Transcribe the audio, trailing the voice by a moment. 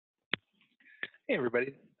Hey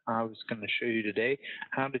everybody, I was going to show you today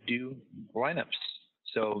how to do lineups.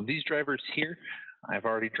 So these drivers here, I've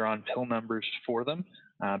already drawn pill numbers for them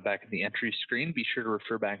back in the entry screen. Be sure to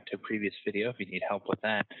refer back to a previous video if you need help with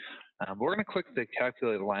that. We're going to click the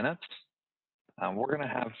calculate lineups. We're going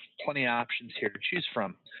to have plenty of options here to choose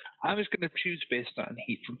from. I'm just going to choose based on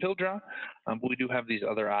heat from pill draw, but we do have these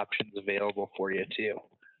other options available for you too.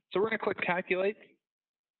 So we're going to click calculate,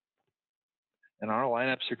 and our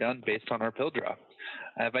lineups are done based on our pill draw.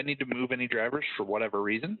 If I need to move any drivers for whatever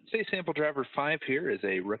reason, say sample driver 5 here is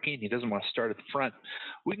a rookie and he doesn't want to start at the front,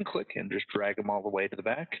 we can click and just drag him all the way to the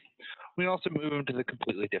back. We can also move him to the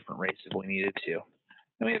completely different race if we needed to.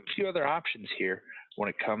 And we have a few other options here when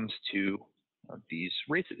it comes to these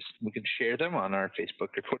races. We can share them on our Facebook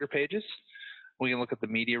or Twitter pages. We can look at the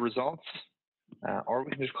media results, or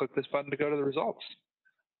we can just click this button to go to the results.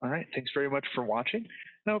 All right, thanks very much for watching, and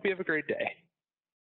I hope you have a great day.